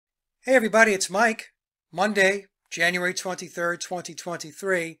Hey everybody, it's Mike. Monday, January 23rd,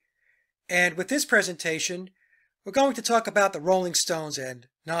 2023. And with this presentation, we're going to talk about the Rolling Stones and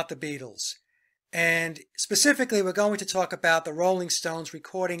not the Beatles. And specifically, we're going to talk about the Rolling Stones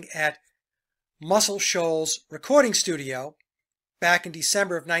recording at Muscle Shoals Recording Studio back in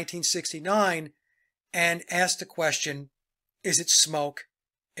December of 1969 and ask the question, is it smoke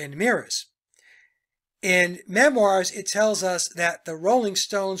and mirrors? In Memoirs, it tells us that the Rolling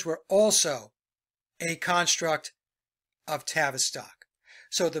Stones were also a construct of Tavistock.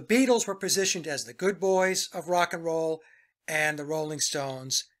 So the Beatles were positioned as the good boys of rock and roll and the Rolling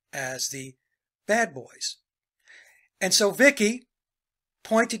Stones as the bad boys. And so Vicky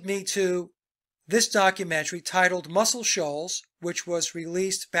pointed me to this documentary titled Muscle Shoals, which was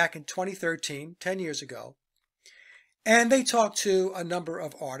released back in 2013, 10 years ago. And they talked to a number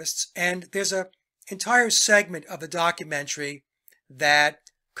of artists, and there's an entire segment of the documentary that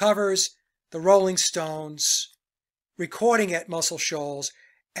covers the Rolling Stones recording at Muscle Shoals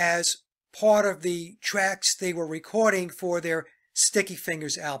as part of the tracks they were recording for their Sticky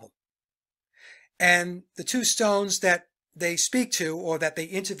Fingers album. And the two Stones that they speak to or that they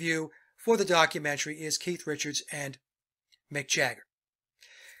interview for the documentary is Keith Richards and Mick Jagger.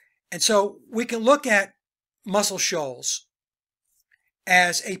 And so we can look at Muscle Shoals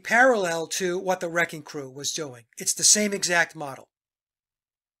as a parallel to what the Wrecking Crew was doing. It's the same exact model.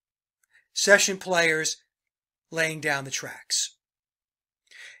 Session players laying down the tracks.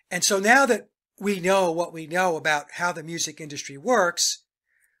 And so now that we know what we know about how the music industry works,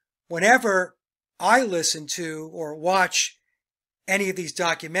 whenever I listen to or watch any of these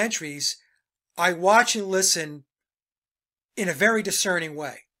documentaries, I watch and listen in a very discerning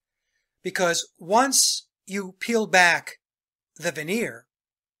way. Because once you peel back the veneer,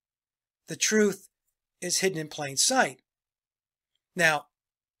 the truth is hidden in plain sight. Now,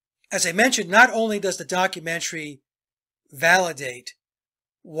 as I mentioned, not only does the documentary validate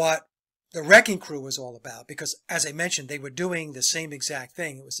what the Wrecking Crew was all about, because as I mentioned, they were doing the same exact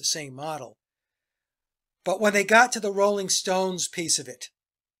thing. It was the same model. But when they got to the Rolling Stones piece of it,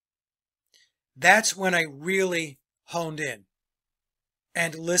 that's when I really honed in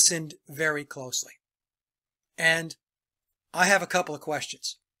and listened very closely. And I have a couple of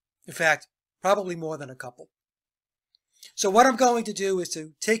questions. In fact, probably more than a couple. So what I'm going to do is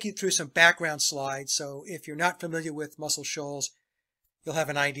to take you through some background slides. So if you're not familiar with Muscle Shoals, you'll have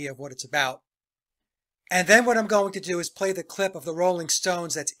an idea of what it's about. And then what I'm going to do is play the clip of the Rolling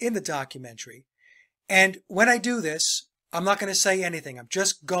Stones that's in the documentary. And when I do this, I'm not going to say anything. I'm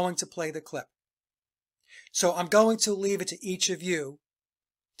just going to play the clip. So I'm going to leave it to each of you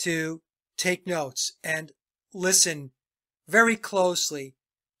to take notes and listen very closely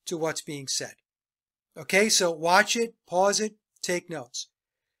to what's being said. Okay, so watch it, pause it, take notes.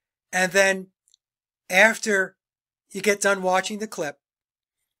 And then after you get done watching the clip,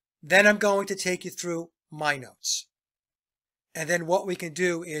 then I'm going to take you through my notes. And then what we can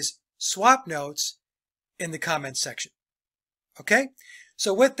do is swap notes in the comments section. Okay,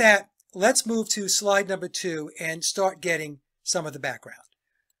 so with that, let's move to slide number 2 and start getting some of the background.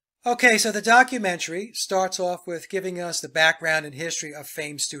 Okay, so the documentary starts off with giving us the background and history of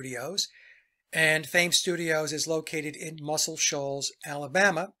Fame Studios. And Fame Studios is located in Muscle Shoals,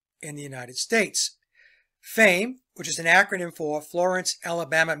 Alabama, in the United States. Fame, which is an acronym for Florence,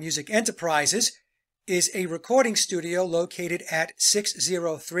 Alabama Music Enterprises, is a recording studio located at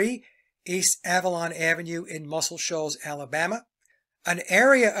 603 East Avalon Avenue in Muscle Shoals, Alabama, an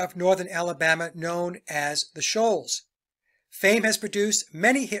area of northern Alabama known as the Shoals. Fame has produced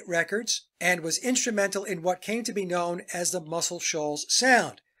many hit records and was instrumental in what came to be known as the Muscle Shoals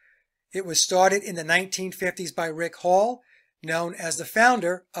Sound. It was started in the 1950s by Rick Hall, known as the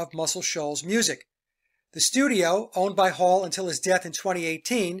founder of Muscle Shoals Music. The studio, owned by Hall until his death in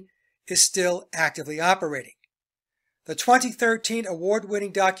 2018, is still actively operating. The 2013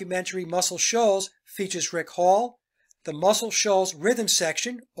 award-winning documentary Muscle Shoals features Rick Hall, the Muscle Shoals rhythm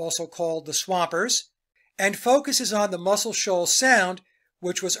section, also called the Swampers, and focuses on the Muscle Shoals sound,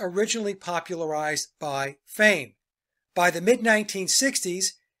 which was originally popularized by Fame. By the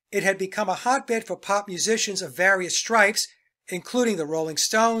mid-1960s, it had become a hotbed for pop musicians of various stripes, including the Rolling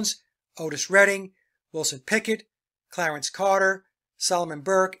Stones, Otis Redding, Wilson Pickett, Clarence Carter, Solomon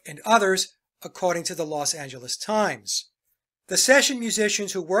Burke, and others, according to the Los Angeles Times. The session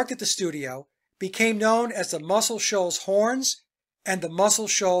musicians who worked at the studio became known as the Muscle Shoals Horns and the Muscle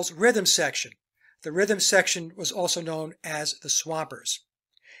Shoals Rhythm Section. The rhythm section was also known as the Swampers.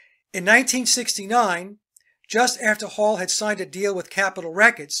 In 1969, just after Hall had signed a deal with Capitol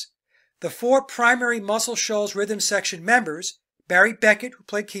Records, the 4 primary Muscle Shoals rhythm section members, Barry Beckett, who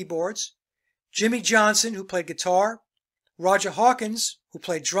played keyboards, Jimmy Johnson, who played guitar, Roger Hawkins, who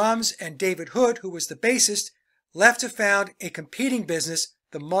played drums, and David Hood, who was the bassist, left to found a competing business,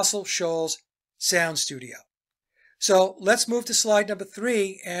 the Muscle Shoals Sound Studio. So let's move to slide number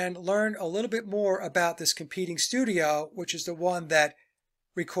 3 and learn a little bit more about this competing studio, which is the one that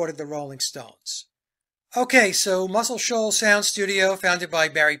recorded the Rolling Stones. Okay, so Muscle Shoals Sound Studio, founded by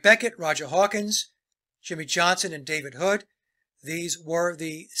Barry Beckett, Roger Hawkins, Jimmy Johnson, and David Hood. These were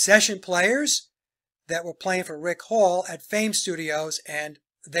the session players that were playing for Rick Hall at Fame Studios, and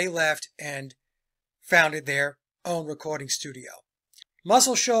they left and founded their own recording studio.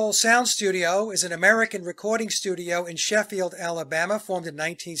 Muscle Shoals Sound Studio is an American recording studio in Sheffield, Alabama, formed in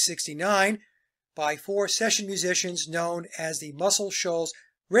 1969 by 4 session musicians known as the Muscle Shoals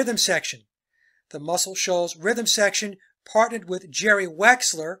Rhythm Section. The Muscle Shoals Rhythm Section partnered with Jerry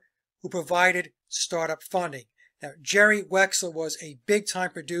Wexler, who provided startup funding. Now, Jerry Wexler was a big-time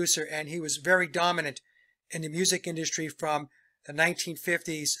producer, and he was very dominant in the music industry from the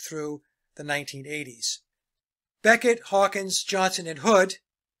 1950s through the 1980s. Beckett, Hawkins, Johnson, and Hood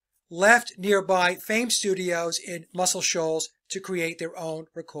left nearby Fame Studios in Muscle Shoals to create their own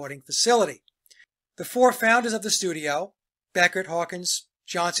recording facility. The 4 founders of the studio, Beckett, Hawkins,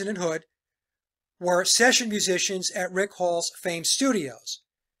 Johnson, and Hood, were session musicians at Rick Hall's Fame Studios.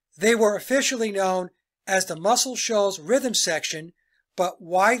 They were officially known as the Muscle Shoals Rhythm Section, but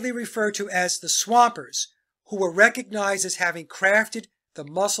widely referred to as the Swampers, who were recognized as having crafted the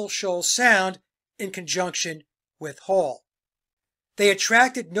Muscle Shoals sound in conjunction with Hall. They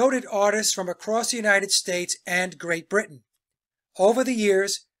attracted noted artists from across the United States and Great Britain. Over the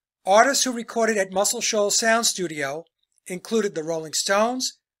years, artists who recorded at Muscle Shoals Sound Studio included the Rolling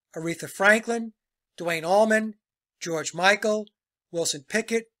Stones, Aretha Franklin, Duane Allman, George Michael, Wilson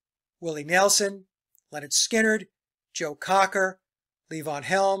Pickett, Willie Nelson, Leonard Skinner, Joe Cocker, Levon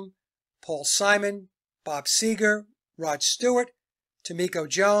Helm, Paul Simon, Bob Seger, Rod Stewart, Tomiko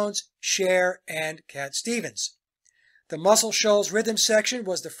Jones, Cher, and Cat Stevens. The Muscle Shoals Rhythm Section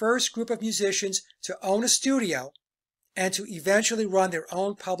was the first group of musicians to own a studio and to eventually run their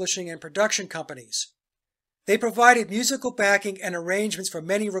own publishing and production companies. They provided musical backing and arrangements for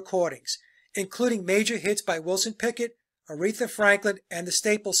many recordings, including major hits by Wilson Pickett, Aretha Franklin, and the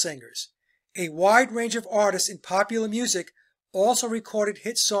Staple Singers. A wide range of artists in popular music also recorded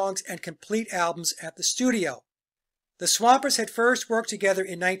hit songs and complete albums at the studio. The Swampers had first worked together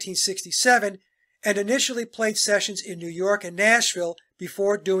in 1967 and initially played sessions in New York and Nashville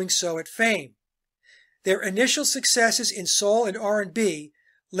before doing so at Fame. Their initial successes in soul and R&B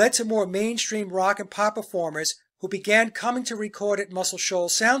led to more mainstream rock and pop performers who began coming to record at Muscle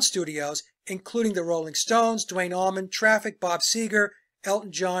Shoals Sound Studios, including the Rolling Stones, Duane Allman, Traffic, Bob Seger,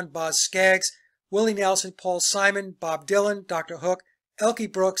 Elton John, Boz Scaggs, Willie Nelson, Paul Simon, Bob Dylan, Dr. Hook,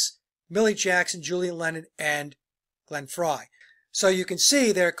 Elkie Brooks, Millie Jackson, Julian Lennon, and Glenn Frey. So you can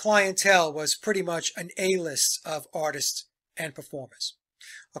see their clientele was pretty much an A-list of artists and performers.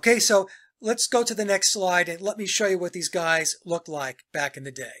 Okay, so let's go to the next slide and let me show you what these guys looked like back in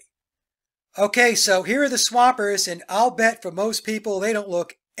the day. Okay, so here are the Swampers, and I'll bet for most people they don't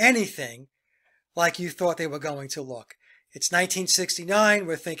look anything like you thought they were going to look. It's 1969,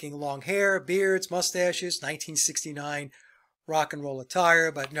 we're thinking long hair, beards, mustaches, 1969 rock and roll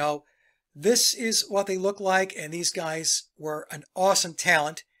attire, but no, this is what they look like, and these guys were an awesome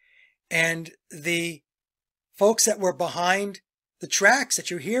talent. And the folks that were behind the tracks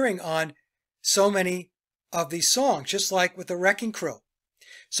that you're hearing on so many of these songs, just like with the Wrecking Crew.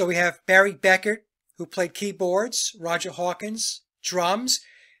 So we have Barry Beckett, who played keyboards, Roger Hawkins, drums,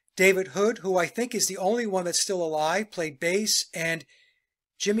 David Hood, who I think is the only one that's still alive, played bass, and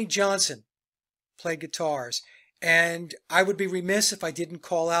Jimmy Johnson played guitars. And I would be remiss if I didn't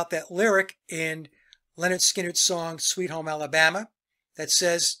call out that lyric in Leonard Skinner's song Sweet Home Alabama that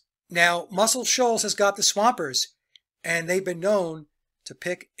says, now Muscle Shoals has got the Swampers, and they've been known to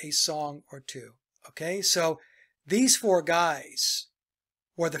pick a song or two. Okay, so these 4 guys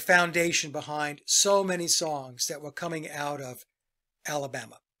were the foundation behind so many songs that were coming out of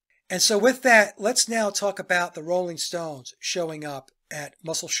Alabama. And so with that, let's now talk about the Rolling Stones showing up at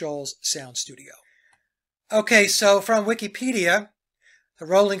Muscle Shoals Sound Studio. Okay, so from Wikipedia, the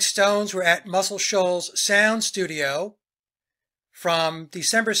Rolling Stones were at Muscle Shoals Sound Studio from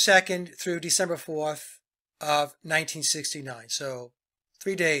December 2nd through December 4th of 1969. So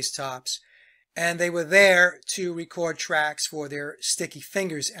 3 days tops. And they were there to record tracks for their Sticky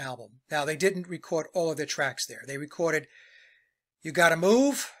Fingers album. Now, they didn't record all of their tracks there. They recorded You Gotta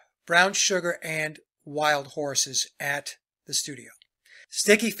Move, Brown Sugar, and Wild Horses at the studio.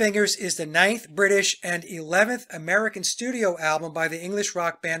 Sticky Fingers is the 9th British and 11th American studio album by the English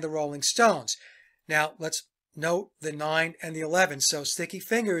rock band the Rolling Stones. Now, let's note the 9 and the 11. So Sticky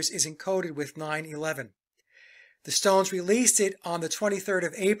Fingers is encoded with 9/11. The Stones released it on the 23rd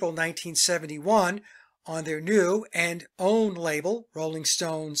of April, 1971 on their new and own label, Rolling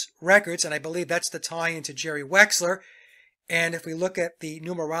Stones Records, and I believe that's the tie-in to Jerry Wexler. And if we look at the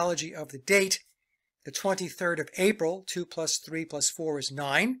numerology of the date, the 23rd of April, 2 plus 3 plus 4 is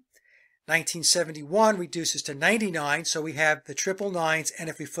 9. 1971 reduces to 99, so we have the triple nines, and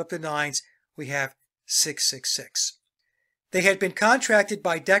if we flip the nines, we have 666. They had been contracted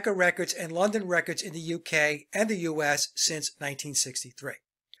by Decca Records and London Records in the UK and the US since 1963.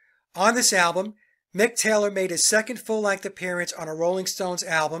 On this album, Mick Taylor made his second full-length appearance on a Rolling Stones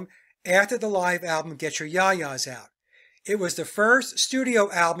album after the live album Get Your Ya-Ya's out. It was the first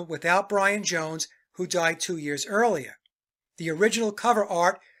studio album without Brian Jones, who died 2 years earlier. The original cover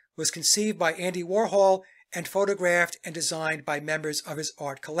art was conceived by Andy Warhol and photographed and designed by members of his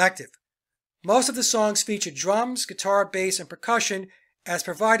art collective. Most of the songs feature drums, guitar, bass, and percussion as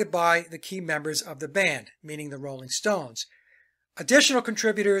provided by the key members of the band, meaning the Rolling Stones. Additional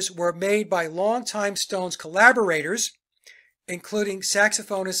contributors were made by longtime Stones collaborators, including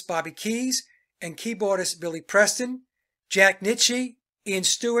saxophonist Bobby Keys and keyboardist Billy Preston, Jack Nitzsche, Ian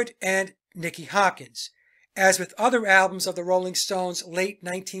Stewart, and Nicky Hopkins. As with other albums of the Rolling Stones' late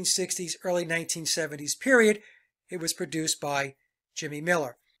 1960s, early 1970s period, it was produced by Jimmy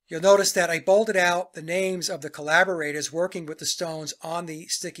Miller. You'll notice that I bolded out the names of the collaborators working with the Stones on the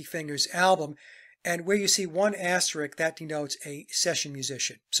Sticky Fingers album, and where you see one asterisk, that denotes a session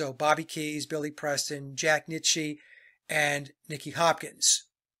musician. So Bobby Keys, Billy Preston, Jack Nitzsche, and Nicky Hopkins.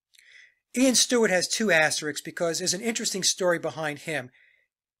 Ian Stewart has 2 asterisks because there's an interesting story behind him.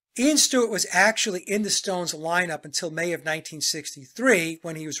 Ian Stewart was actually in the Stones lineup until May of 1963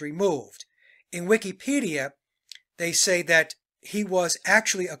 when he was removed. In Wikipedia, they say that he was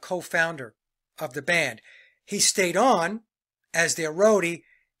actually a co-founder of the band. He stayed on as their roadie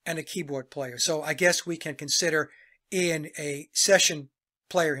and a keyboard player. So I guess we can consider Ian a session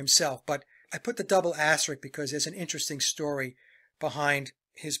player himself. But I put the double asterisk because there's an interesting story behind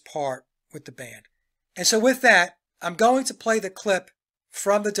his part with the band. And so with that, I'm going to play the clip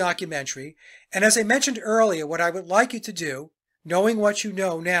from the documentary. And as I mentioned earlier, what I would like you to do, knowing what you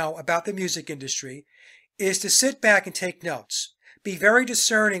know now about the music industry, is to sit back and take notes. Be very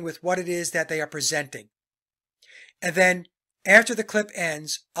discerning with what it is that they are presenting. And then after the clip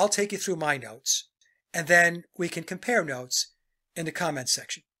ends, I'll take you through my notes. And then we can compare notes in the comments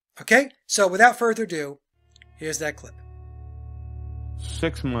section. Okay? So without further ado, here's that clip.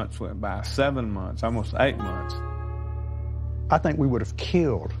 6 months went by, 7 months, almost 8 months. I think we would have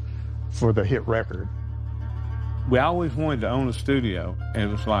killed for the hit record. We always wanted to own a studio, and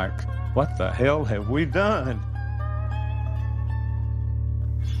it was like, what the hell have we done?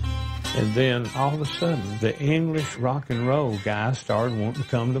 And then all of a sudden, the English rock and roll guys started wanting to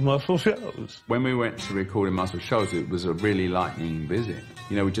come to Muscle Shoals. When we went to record in Muscle Shoals, it was a really lightning busy.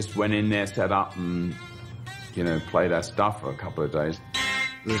 You know, we just went in there, set up, and, you know, played our stuff for a couple of days.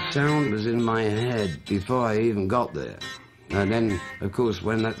 The sound was in my head before I even got there. And then, of course,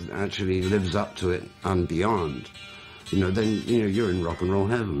 when that actually lives up to it and beyond, you know, then, you know, you're in rock and roll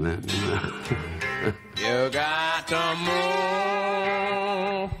heaven, man. You got to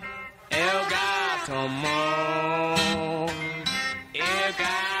move. You got to move. You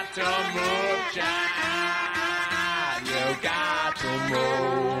got to move, child. You got to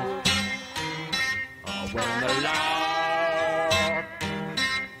move. Oh, when the Lord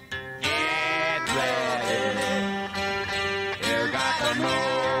get ready, you got to move.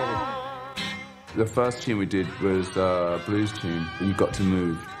 The first tune we did was a blues tune, You Got to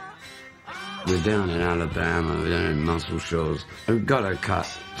Move. We're down in Alabama, we're down in Muscle Shoals. We've got to cut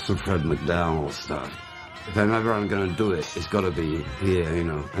some Fred McDowell stuff. If ever I'm going to do it, it's got to be here, you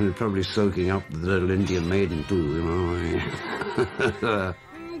know. And probably soaking up the little Indian maiden too, you know.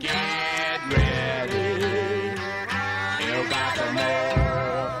 Get ready. You got to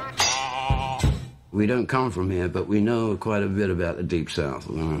move. We don't come from here, but we know quite a bit about the Deep South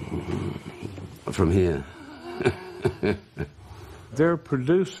from here. Their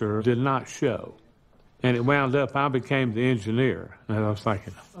producer did not show. And it wound up, I became the engineer. And I was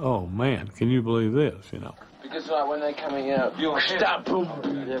thinking, oh man, can you believe this, you know? Because like when they're coming out, stop, boom.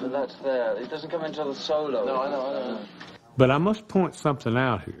 Yeah, but that's there. It doesn't come until the solo. No, I know. But I must point something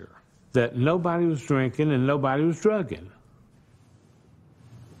out here, that nobody was drinking and nobody was drugging.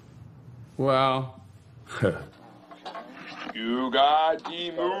 Well, You got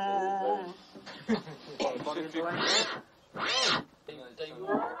to move.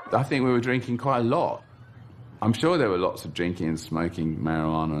 I think we were drinking quite a lot. I'm sure there were lots of drinking and smoking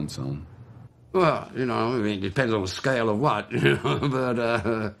marijuana and so on. Well, you know, I mean, it depends on the scale of what, you know,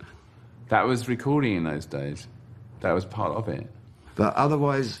 but... That was recording in those days. That was part of it. But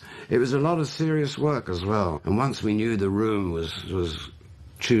otherwise, it was a lot of serious work as well. And once we knew the room was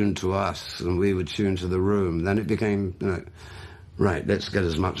tuned to us and we were tuned to the room, then it became, you know, right, let's get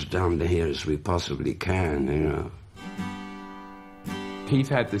as much down to here as we possibly can, you know. Keith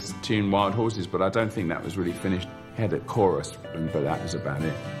had this tune, Wild Horses, but I don't think that was really finished. He had a chorus, but that was about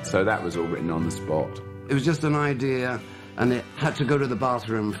it. So that was all written on the spot. It was just an idea, and it had to go to the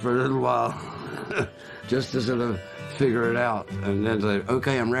bathroom for a little while, just to sort of figure it out. And then say,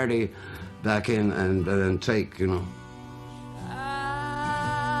 okay, I'm ready, back in, and then take, you know.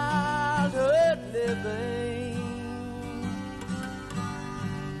 Childhood living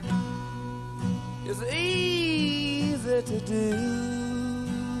is easy to do.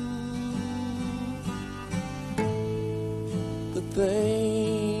 The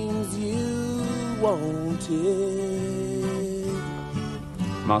things you wanted.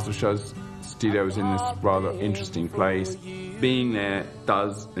 Muscle Shoals Studio was in this rather interesting place. Being there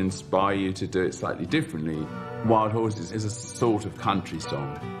does inspire you to do it slightly differently. Wild Horses is a sort of country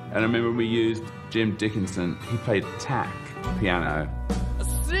song. And I remember we used Jim Dickinson. He played tack piano. A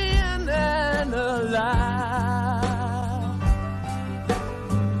sin and a lie.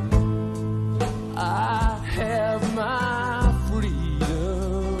 I have my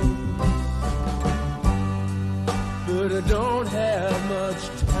freedom, but I don't have much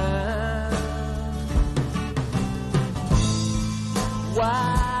time.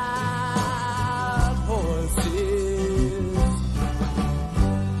 Wild horses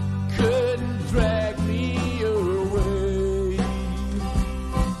couldn't drag me away.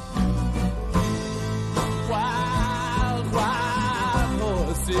 Wild, wild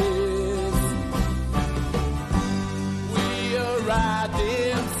horses, we are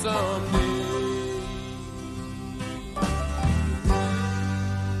riding someday.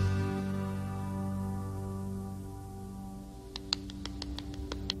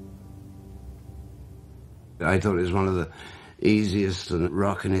 I thought it was one of the easiest and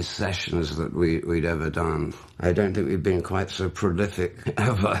rockinest sessions that we'd ever done. I don't think we've been quite so prolific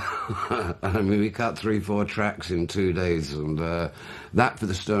ever. I mean, we cut 3-4 tracks in 2 days, and that for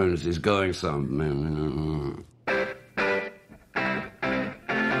the Stones is going some.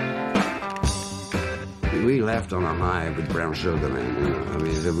 We left on a high with Brown Sugar, man. You know? I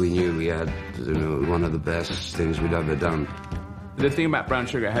mean, we knew we had, you know, one of the best things we'd ever done. The thing about Brown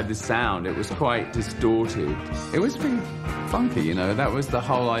Sugar, it had this sound. It was quite distorted. It was really funky, you know. That was the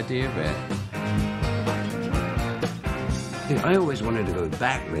whole idea of it. I always wanted to go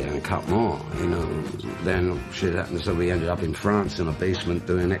back there and cut more, you know. Then shit happened, so we ended up in France in a basement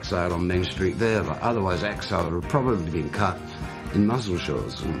doing Exile on Main Street there. But otherwise, Exile would have probably been cut in Muscle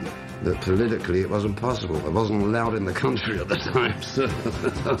Shoals. And that politically, it wasn't possible. It wasn't allowed in the country at the time, so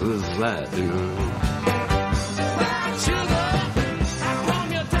that was that, you know.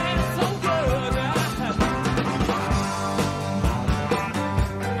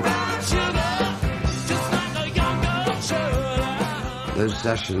 Those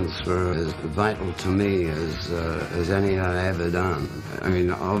sessions were as vital to me as any I ever done. I mean,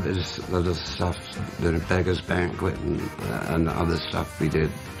 all this other stuff, the Beggar's Banquet and other stuff we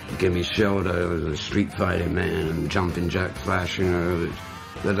did. Gimme Shoulder, was a street fighting man, and Jumping Jack Flash, you know.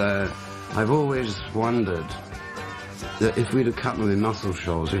 But I've always wondered that if we'd have cut them in Muscle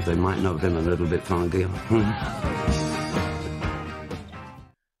Shoals, if they might not have been a little bit funkier.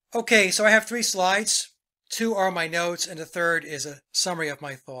 Okay, so I have 3 slides. 2 are my notes, and the third is a summary of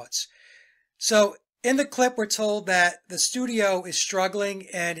my thoughts. So in the clip, we're told that the studio is struggling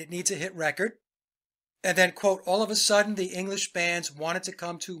and it needs a hit record. And then, quote, all of a sudden, the English bands wanted to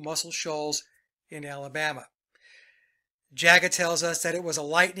come to Muscle Shoals in Alabama. Jagger tells us that it was a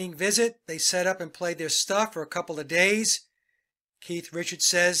lightning visit. They set up and played their stuff for a couple of days. Keith Richards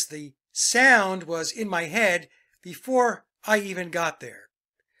says the sound was in my head before I even got there.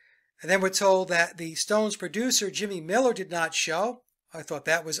 And then we're told that the Stones producer, Jimmy Miller, did not show. I thought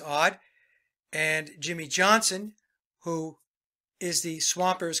that was odd. And Jimmy Johnson, who is the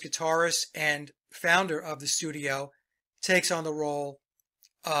Swampers guitarist and founder of the studio, takes on the role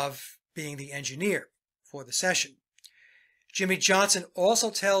of being the engineer for the session. Jimmy Johnson also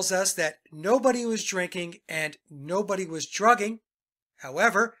tells us that nobody was drinking and nobody was drugging.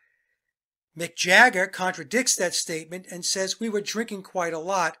 However, Mick Jagger contradicts that statement and says we were drinking quite a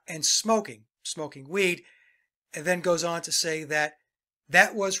lot and smoking weed, and then goes on to say that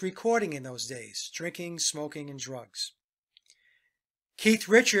that was recording in those days, drinking, smoking, and drugs. Keith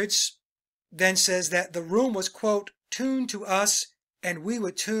Richards then says that the room was, quote, tuned to us and we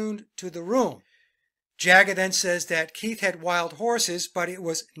were tuned to the room. Jagger then says that Keith had Wild Horses, but it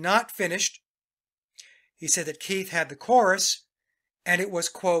was not finished. He said that Keith had the chorus and it was,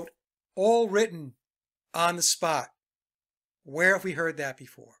 quote, all written on the spot. Where have we heard that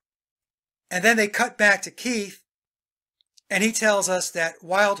before? And then they cut back to Keith and he tells us that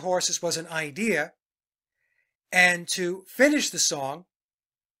Wild Horses was an idea. And to finish the song,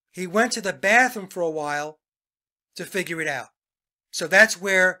 he went to the bathroom for a while to figure it out. So that's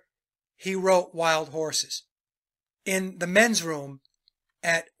where he wrote Wild Horses, in the men's room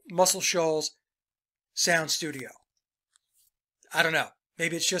at Muscle Shoals Sound Studio. I don't know.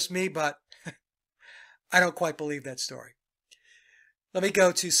 Maybe it's just me, but I don't quite believe that story. Let me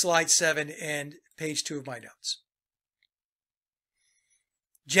go to slide 7 and page 2 of my notes.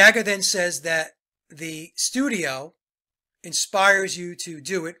 Jagger then says that the studio inspires you to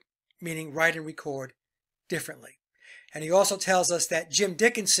do it, meaning write and record differently. And he also tells us that Jim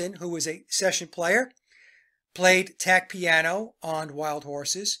Dickinson, who was a session player, played tack piano on Wild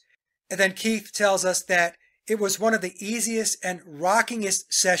Horses. And then Keith tells us that it was one of the easiest and rockingest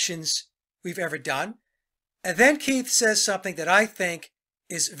sessions we've ever done. And then Keith says something that I think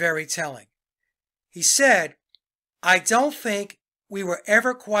is very telling. He said, I don't think we were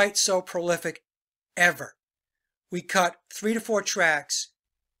ever quite so prolific ever. We cut 3 to 4 tracks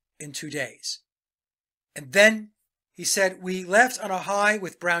in 2 days. And then he said, we left on a high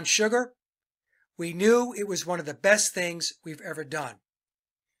with Brown Sugar. We knew it was one of the best things we've ever done.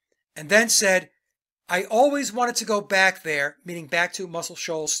 And then said, I always wanted to go back there, meaning back to Muscle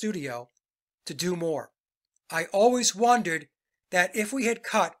Shoals Studio, to do more. I always wondered that if we had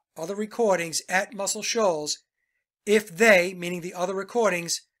cut other recordings at Muscle Shoals, if they, meaning the other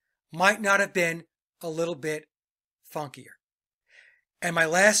recordings, might not have been a little bit funkier. And my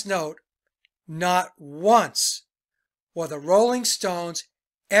last note, not once were the Rolling Stones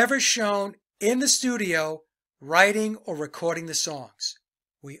ever shown in the studio writing or recording the songs.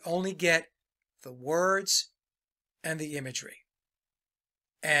 We only get the words and the imagery.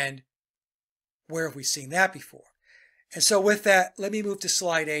 And where have we seen that before? And so with that, let me move to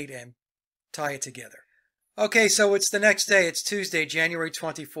slide 8 and tie it together. Okay, so it's the next day. It's Tuesday, January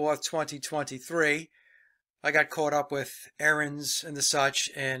 24th, 2023. I got caught up with errands and the such,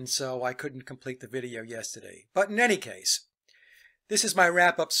 and so I couldn't complete the video yesterday. But in any case, this is my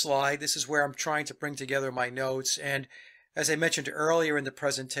wrap-up slide. This is where I'm trying to bring together my notes. And as I mentioned earlier in the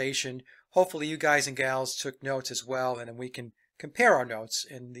presentation, hopefully you guys and gals took notes as well, and then we can compare our notes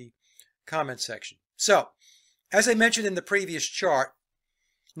in the comment section. So, as I mentioned in the previous chart,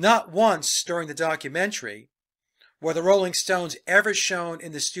 not once during the documentary were the Rolling Stones ever shown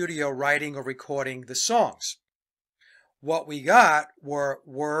in the studio writing or recording the songs. What we got were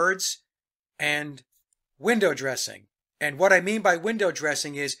words and window dressing. And what I mean by window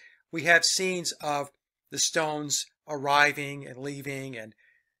dressing is we have scenes of the Stones arriving and leaving and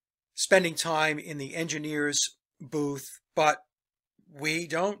spending time in the engineer's booth, but we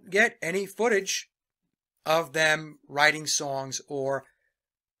don't get any footage of them writing songs or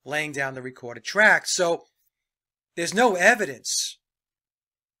laying down the recorded tracks. So there's no evidence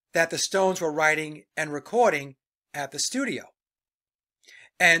that the Stones were writing and recording at the studio.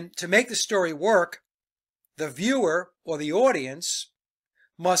 And to make the story work, the viewer or the audience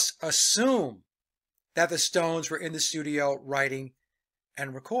must assume that the Stones were in the studio writing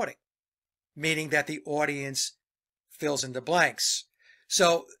and recording, meaning that the audience fills in the blanks.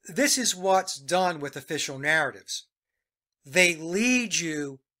 So this is what's done with official narratives. They lead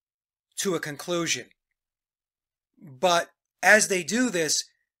you to a conclusion. But as they do this,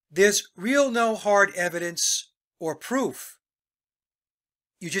 there's no hard evidence or proof.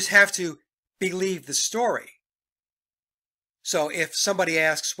 You just have to believe the story. So if somebody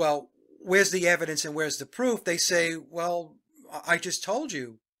asks, well, where's the evidence and where's the proof? They say, well, I just told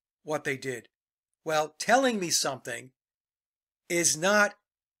you what they did. Well, telling me something is not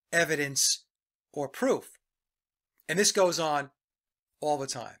evidence or proof. And this goes on all the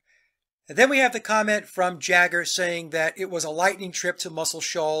time. And then we have the comment from Jagger saying that it was a lightning trip to Muscle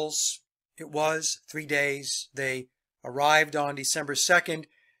Shoals. It was 3 days. They arrived on December 2nd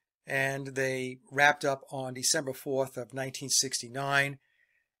and they wrapped up on December 4th of 1969.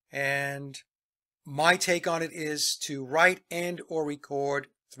 And my take on it is to write and or record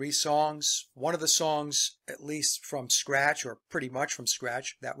 3 songs. One of the songs, at least from scratch, or pretty much from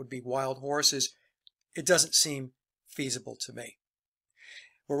scratch, that would be Wild Horses. It doesn't seem feasible to me.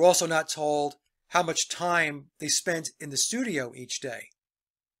 We're also not told how much time they spent in the studio each day.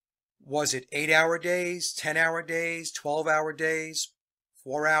 Was it 8-hour days, 10-hour days, 12-hour days?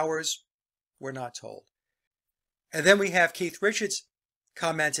 4 hours? We're not told. And then we have Keith Richards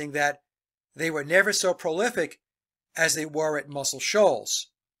commenting that they were never so prolific as they were at Muscle Shoals.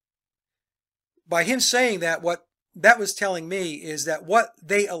 By him saying that, what that was telling me is that what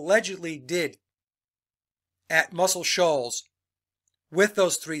they allegedly did at Muscle Shoals with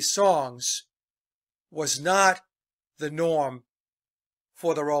those 3 songs was not the norm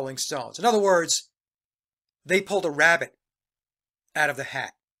for the Rolling Stones. In other words, they pulled a rabbit out of the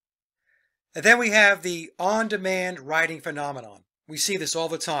hat. And then we have the on-demand writing phenomenon. We see this all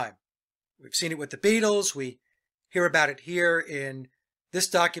the time. We've seen it with the Beatles. We hear about it here in this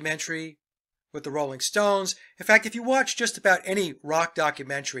documentary with the Rolling Stones. In fact, if you watch just about any rock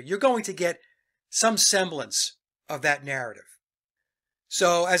documentary, you're going to get some semblance of that narrative.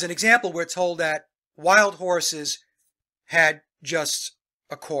 So, as an example, we're told that Wild Horses had just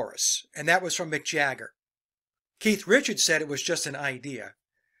a chorus, and that was from Mick Jagger. Keith Richards said it was just an idea.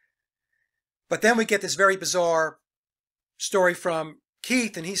 But then we get this very bizarre story from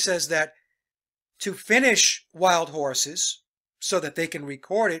Keith, and he says that to finish Wild Horses so that they can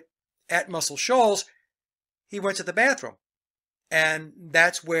record it at Muscle Shoals, he went to the bathroom. And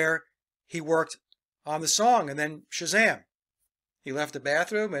that's where he worked on the song. And then Shazam. He left the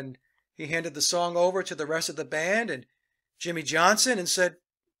bathroom and he handed the song over to the rest of the band and Jimmy Johnson and said,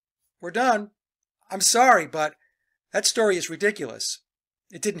 "We're done. I'm sorry, but that story is ridiculous.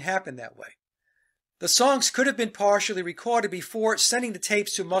 It didn't happen that way." The songs could have been partially recorded before sending the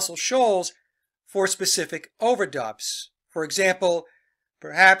tapes to Muscle Shoals for specific overdubs. For example,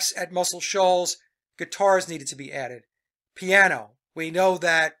 perhaps at Muscle Shoals, guitars needed to be added. Piano. We know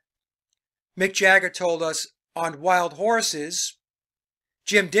that Mick Jagger told us on Wild Horses,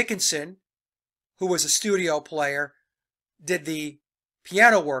 Jim Dickinson, who was a studio player, did the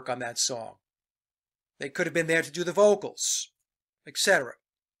piano work on that song. They could have been there to do the vocals, etc.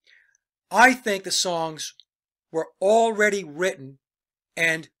 I think the songs were already written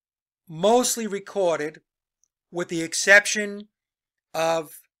and mostly recorded with the exception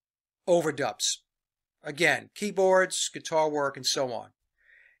of overdubs. Again, keyboards, guitar work, and so on.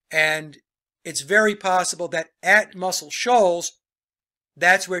 And it's very possible that at Muscle Shoals,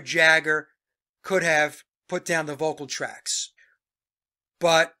 that's where Jagger could have put down the vocal tracks.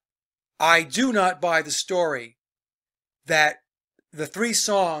 But I do not buy the story that the 3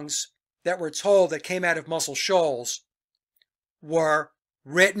 songs that we're told that came out of Muscle Shoals were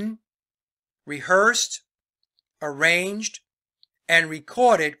written, rehearsed, arranged, and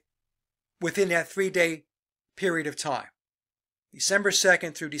recorded within that 3-day period of time, December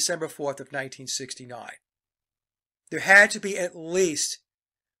 2nd through December 4th of 1969. There had to be at least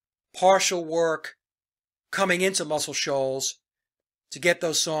partial work coming into Muscle Shoals to get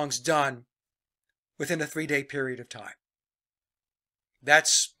those songs done within a 3-day period of time.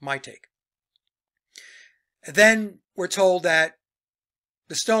 That's my take. And then we're told that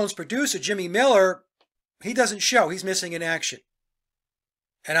the Stones producer, Jimmy Miller, he doesn't show. He's missing in action.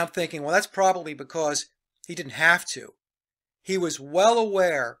 And I'm thinking, well, that's probably because he didn't have to. He was well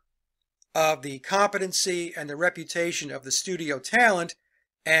aware of the competency and the reputation of the studio talent,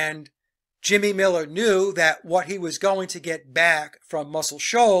 and Jimmy Miller knew that what he was going to get back from Muscle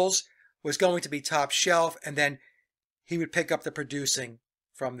Shoals was going to be top shelf, and then he would pick up the producing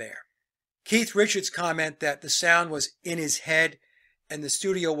from there. Keith Richards' comment that the sound was in his head and the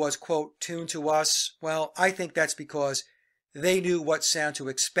studio was, quote, tuned to us, well, I think that's because they knew what sound to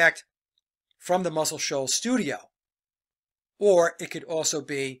expect from the Muscle Shoals studio. Or it could also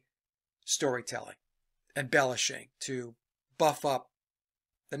be storytelling, embellishing to buff up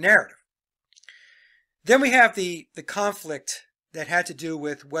the narrative. Then we have the conflict that had to do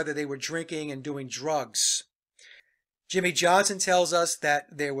with whether they were drinking and doing drugs. Jimmy Johnson tells us that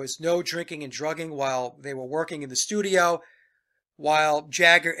there was no drinking and drugging while they were working in the studio, while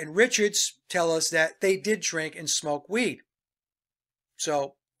Jagger and Richards tell us that they did drink and smoke weed.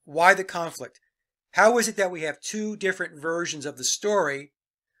 So why the conflict? How is it that we have 2 different versions of the story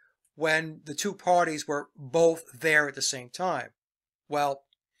when the 2 parties were both there at the same time? Well,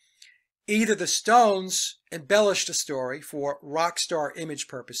 either the Stones embellished the story for rock star image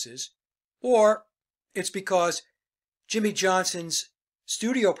purposes, or it's because Jimmy Johnson's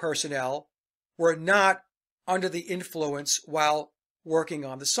studio personnel were not under the influence while working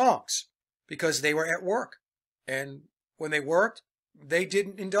on the songs, because they were at work. And when they worked, they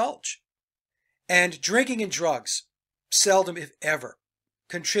didn't indulge. And drinking and drugs seldom, if ever,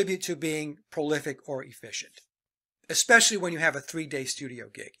 contribute to being prolific or efficient, especially when you have a 3-day studio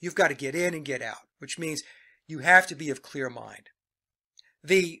gig. You've got to get in and get out, which means you have to be of clear mind.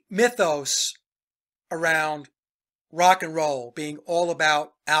 The mythos around rock and roll being all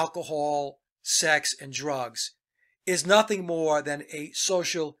about alcohol, sex, and drugs is nothing more than a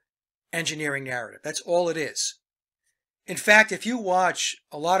social engineering narrative. That's all it is. In fact, if you watch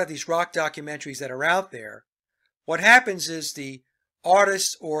a lot of these rock documentaries that are out there, what happens is the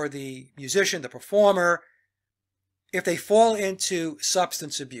artist or the musician, the performer, if they fall into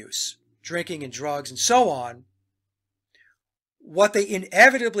substance abuse, drinking and drugs and so on, what they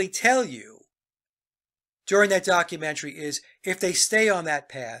inevitably tell you during that documentary is if they stay on that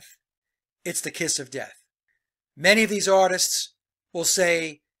path, it's the kiss of death. Many of these artists will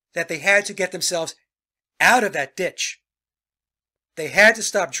say that they had to get themselves out of that ditch. They had to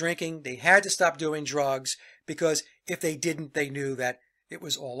stop drinking, they had to stop doing drugs, because if they didn't, they knew that it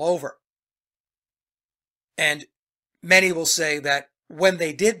was all over. And many will say that when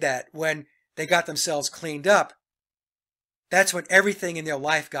they did that, when they got themselves cleaned up, that's when everything in their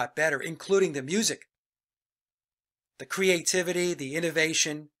life got better, including the music, the creativity, the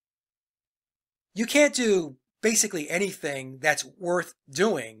innovation. You can't do basically anything that's worth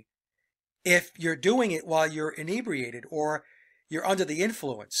doing if you're doing it while you're inebriated or you're under the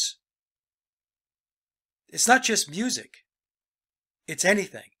influence. It's not just music. It's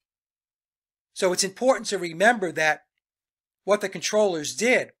anything. So it's important to remember that what the controllers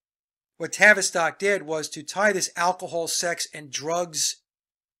did, what Tavistock did, was to tie this alcohol, sex, and drugs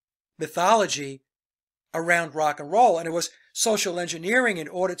mythology around rock and roll. And it was social engineering in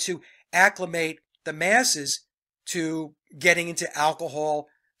order to acclimate the masses to getting into alcohol,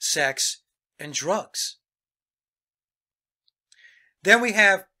 sex, and drugs. Then we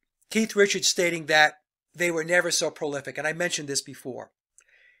have Keith Richards stating that they were never so prolific, and I mentioned this before.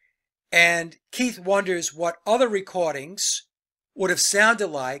 And Keith wonders what other recordings would have sounded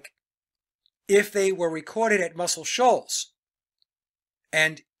like if they were recorded at Muscle Shoals.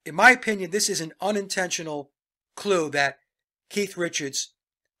 And in my opinion, this is an unintentional clue that Keith Richards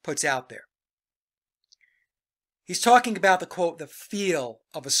puts out there. He's talking about the quote, the feel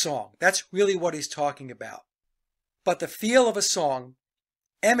of a song. That's really what he's talking about. But the feel of a song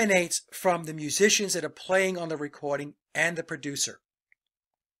emanates from the musicians that are playing on the recording and the producer.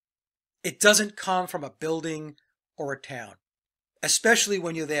 It doesn't come from a building or a town, especially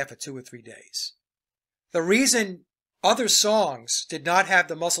when you're there for 2 or 3 days. The reason other songs did not have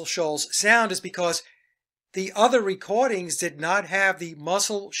the Muscle Shoals sound is because the other recordings did not have the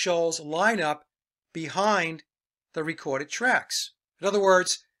Muscle Shoals lineup behind the recorded tracks. In other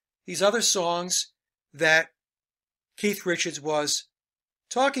words, these other songs that Keith Richards was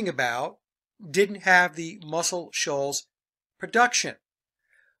talking about didn't have the Muscle Shoals production.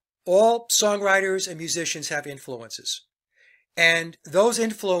 All songwriters and musicians have influences, and those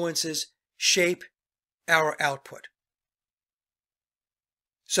influences shape our output.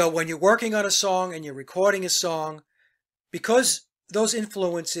 So when you're working on a song and you're recording a song, because those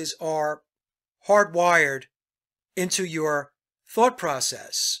influences are hardwired into your thought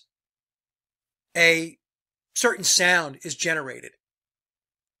process, a certain sound is generated.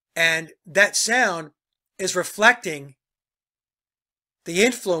 And that sound is reflecting the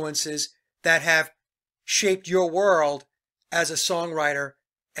influences that have shaped your world as a songwriter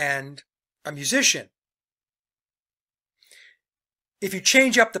and a musician. If you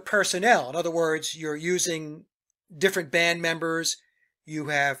change up the personnel, in other words, you're using different band members, you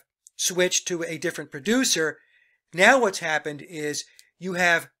have switched to a different producer, now what's happened is you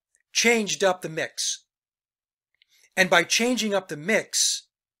have changed up the mix. And by changing up the mix,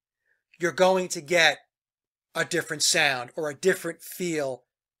 you're going to get a different sound or a different feel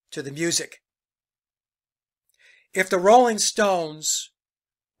to the music. If the Rolling Stones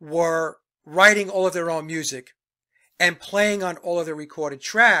were writing all of their own music and playing on all of the recorded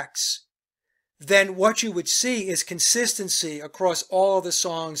tracks, then what you would see is consistency across all of the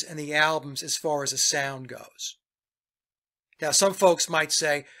songs and the albums as far as the sound goes. Now, some folks might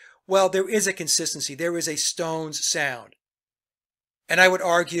say, well, there is a consistency. There is a Stones sound. And I would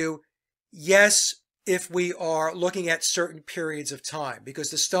argue, yes, if we are looking at certain periods of time,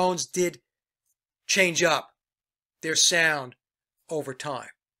 because the Stones did change up their sound over time.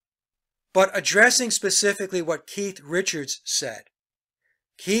 But addressing specifically what Keith Richards said,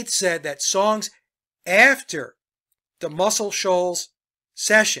 Keith said that songs after the Muscle Shoals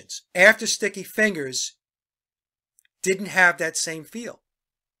sessions, after Sticky Fingers, didn't have that same feel.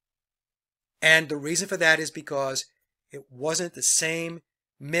 And the reason for that is because it wasn't the same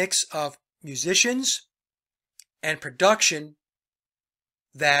mix of musicians and production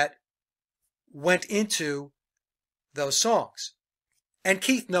that went into those songs. And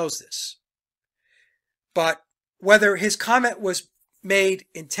Keith knows this. But whether his comment was made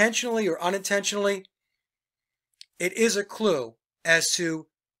intentionally or unintentionally, it is a clue as to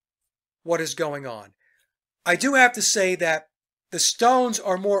what is going on. I do have to say that the Stones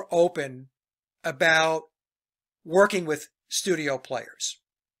are more open about working with studio players,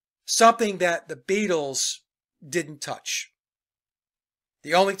 something that the Beatles didn't touch.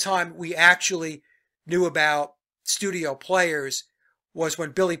 The only time we actually knew about studio players was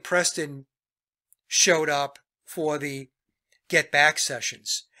when Billy Preston showed up for the Get Back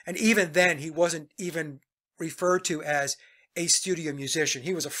sessions. And even then, he wasn't even referred to as a studio musician.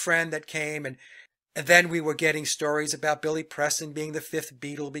 He was a friend that came, and then we were getting stories about Billy Preston being the fifth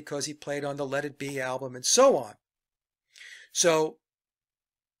Beatle because he played on the Let It Be album and so on. So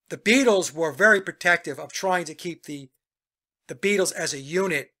the Beatles were very protective of trying to keep the Beatles as a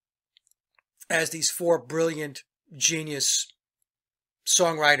unit, as these four brilliant genius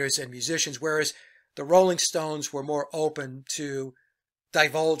songwriters and musicians, whereas the Rolling Stones were more open to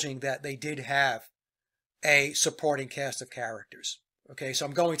divulging that they did have a supporting cast of characters. Okay, so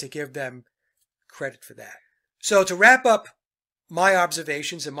I'm going to give them credit for that. So to wrap up my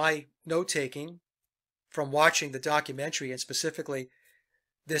observations and my note-taking from watching the documentary, and specifically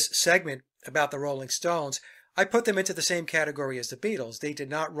this segment about the Rolling Stones, I put them into the same category as the Beatles. They did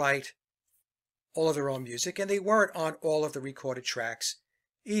not write all of their own music, and they weren't on all of the recorded tracks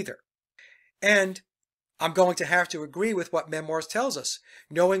either. And I'm going to have to agree with what Memoirs tells us.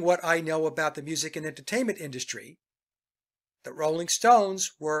 Knowing what I know about the music and entertainment industry, the Rolling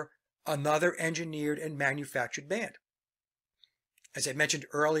Stones were another engineered and manufactured band. As I mentioned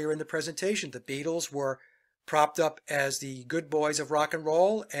earlier in the presentation, the Beatles were propped up as the good boys of rock and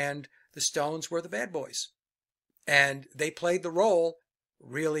roll, and the Stones were the bad boys. And they played the role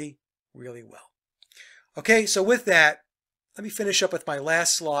really, really well. Okay, so with that, let me finish up with my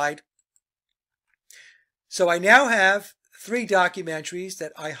last slide. So I now have 3 documentaries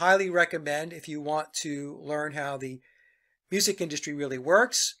that I highly recommend if you want to learn how the music industry really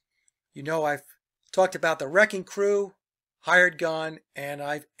works. You know, I've talked about The Wrecking Crew, Hired Gun, and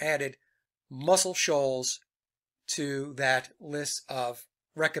I've added Muscle Shoals to that list of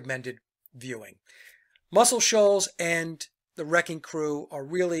recommended viewing. Muscle Shoals and The Wrecking Crew are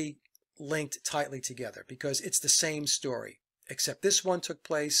really linked tightly together because it's the same story, except this one took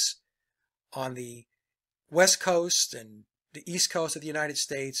place on the West Coast and the East Coast of the United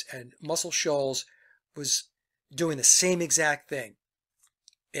States, and Muscle Shoals was doing the same exact thing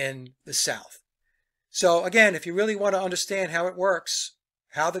in the South. So again, if you really want to understand how it works,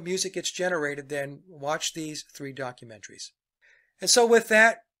 how the music gets generated, then watch these 3 documentaries. And so with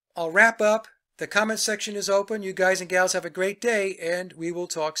that, I'll wrap up. The comment section is open. You guys and gals have a great day, and we will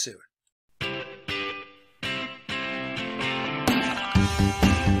talk soon.